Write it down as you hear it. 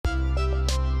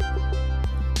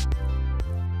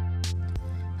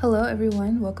Hello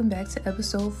everyone, welcome back to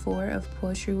episode 4 of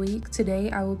Poetry Week. Today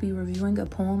I will be reviewing a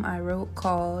poem I wrote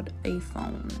called A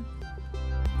Phone.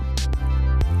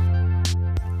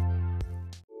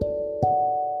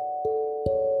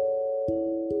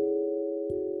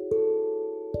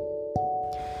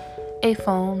 A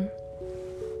phone.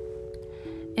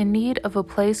 In need of a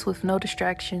place with no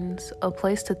distractions, a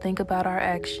place to think about our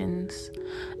actions,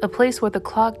 a place where the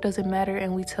clock doesn't matter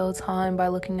and we tell time by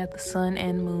looking at the sun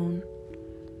and moon.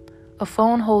 A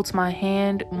phone holds my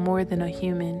hand more than a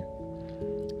human.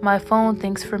 My phone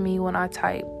thinks for me when I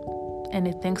type, and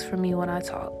it thinks for me when I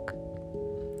talk.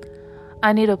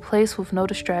 I need a place with no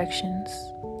distractions.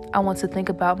 I want to think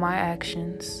about my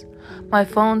actions. My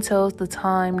phone tells the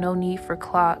time, no need for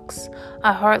clocks.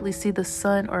 I hardly see the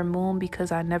sun or moon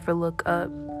because I never look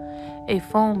up. A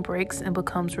phone breaks and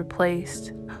becomes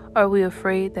replaced. Are we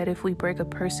afraid that if we break a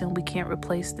person, we can't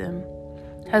replace them?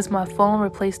 Has my phone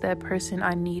replaced that person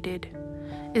I needed?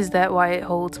 Is that why it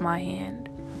holds my hand?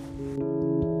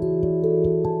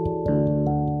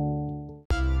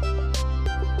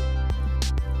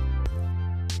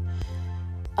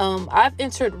 I've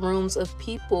entered rooms of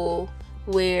people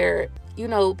where,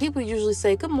 people usually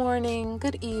say, good morning,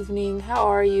 good evening, how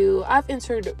are you? I've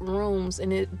entered rooms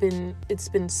and it's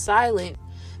been silent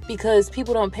because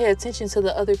people don't pay attention to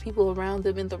the other people around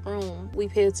them in the room. We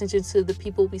pay attention to the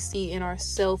people we see in our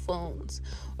cell phones,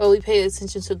 or we pay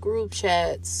attention to group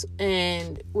chats,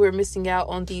 and we're missing out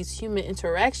on these human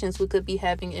interactions we could be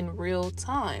having in real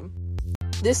time.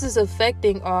 This is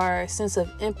affecting our sense of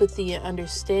empathy and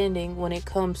understanding when it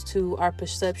comes to our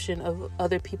perception of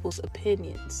other people's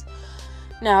opinions.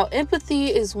 Now, empathy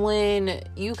is when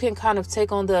you can kind of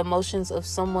take on the emotions of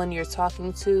someone you're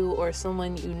talking to or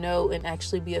someone you know and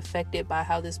actually be affected by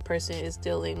how this person is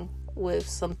dealing with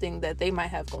something that they might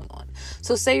have going on.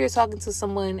 So say you're talking to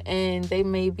someone and they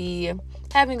may be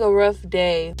having a rough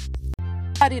day.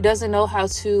 Somebody doesn't know how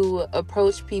to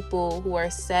approach people who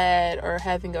are sad or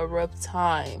having a rough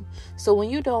time. So when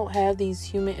you don't have these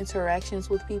human interactions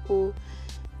with people,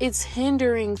 it's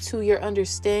hindering to your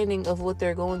understanding of what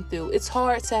they're going through. It's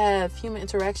hard to have human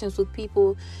interactions with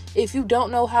people if you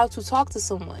don't know how to talk to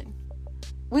someone.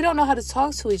 We don't know how to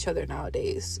talk to each other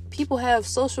nowadays. People have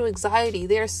social anxiety.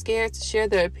 They're scared to share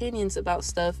their opinions about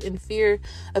stuff in fear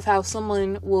of how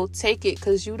someone will take it,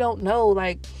 because you don't know,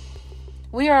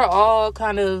 we are all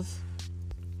kind of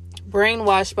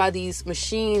brainwashed by these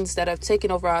machines that have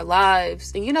taken over our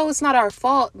lives. And it's not our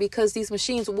fault, because these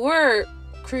machines were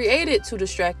created to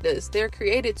distract us. They're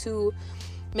created to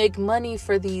make money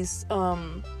for these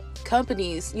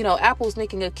companies. Apple's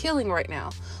making a killing right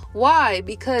now. Why?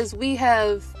 Because we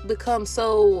have become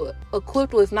so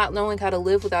equipped with not knowing how to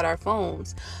live without our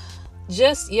phones.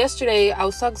 Just yesterday, I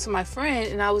was talking to my friend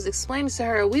and I was explaining to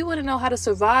her, we wouldn't know how to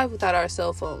survive without our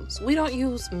cell phones. We don't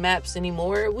use maps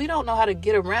anymore. We don't know how to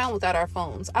get around without our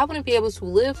phones. I wouldn't be able to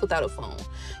live without a phone.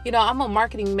 I'm a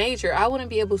marketing major. I wouldn't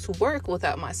be able to work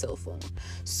without my cell phone.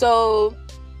 So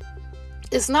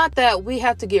it's not that we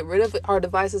have to get rid of our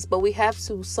devices, but we have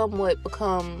to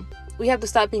we have to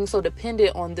stop being so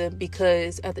dependent on them,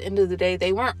 because at the end of the day,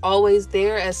 they weren't always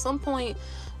there. At some point,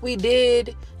 we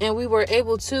did, and we were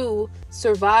able to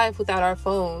survive without our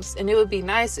phones. And it would be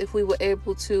nice if we were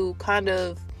able to kind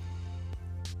of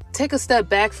take a step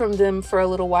back from them for a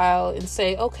little while and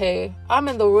say, okay, I'm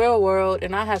in the real world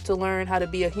and I have to learn how to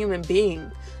be a human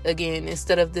being again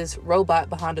instead of this robot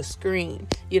behind a screen.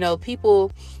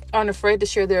 People aren't afraid to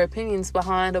share their opinions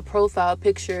behind a profile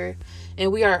picture,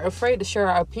 and we are afraid to share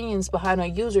our opinions behind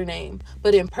a username.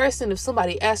 But in person, if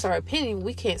somebody asks our opinion,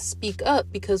 we can't speak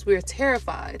up because we're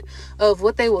terrified of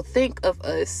what they will think of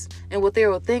us and what they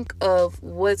will think of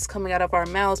what's coming out of our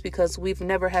mouths, because we've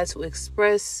never had to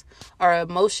express our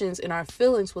emotions and our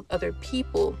feelings with other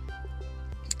people.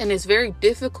 And it's very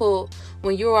difficult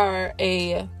when you are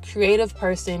a creative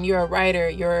person, you're a writer,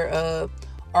 you're a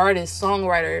artist,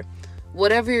 songwriter,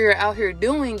 whatever you're out here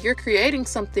doing, you're creating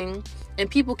something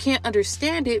and people can't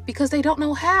understand it because they don't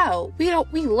know how. We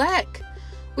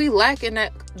lack in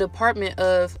that department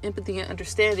of empathy and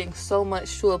understanding so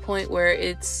much, to a point where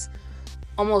it's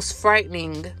almost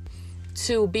frightening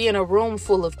to be in a room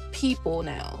full of people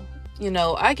now.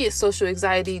 I get social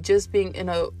anxiety just being in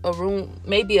a room,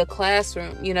 maybe a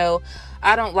classroom.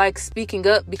 I don't like speaking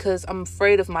up because I'm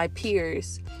afraid of my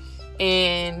peers.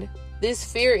 And this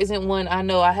fear isn't one I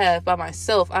know I have by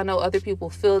myself. I know other people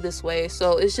feel this way.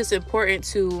 So it's just important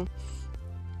to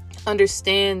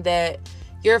understand that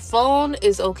your phone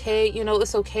is okay.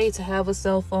 It's okay to have a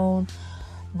cell phone,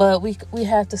 but we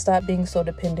have to stop being so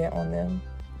dependent on them.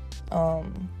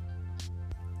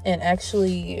 And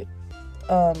actually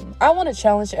I want to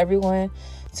challenge everyone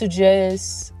to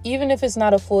just, even if it's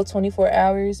not a full 24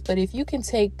 hours, but if you can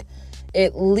take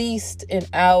at least an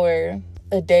hour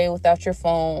a day without your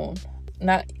phone,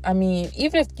 even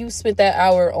if you spent that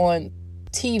hour on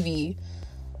TV,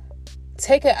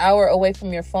 take an hour away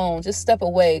from your phone. Just step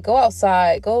away, go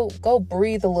outside, go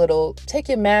breathe a little, take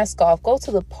your mask off, go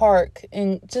to the park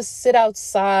and just sit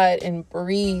outside and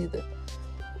breathe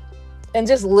and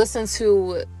just listen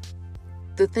to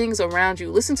the things around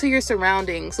you. Listen to your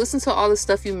surroundings. Listen to all the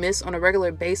stuff you miss on a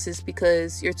regular basis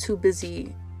because you're too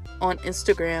busy on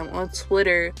Instagram, on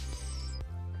Twitter.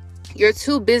 You're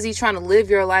too busy trying to live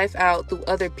your life out through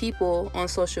other people on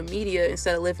social media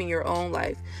instead of living your own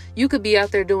life. You could be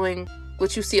out there doing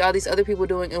what you see all these other people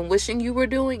doing and wishing you were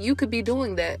doing. You could be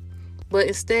doing that. But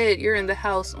instead, you're in the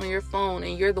house on your phone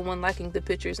and you're the one liking the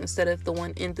pictures instead of the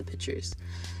one in the pictures.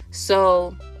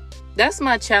 So that's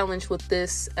my challenge with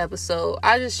this episode.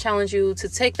 I just challenge you to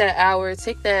take that hour,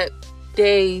 take that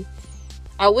day.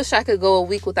 I wish I could go a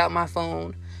week without my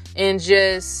phone and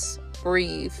just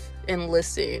breathe and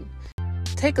listen.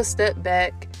 Take a step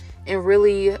back and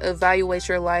really evaluate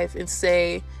your life and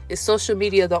say, is social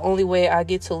media the only way I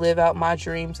get to live out my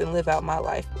dreams and live out my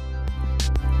life?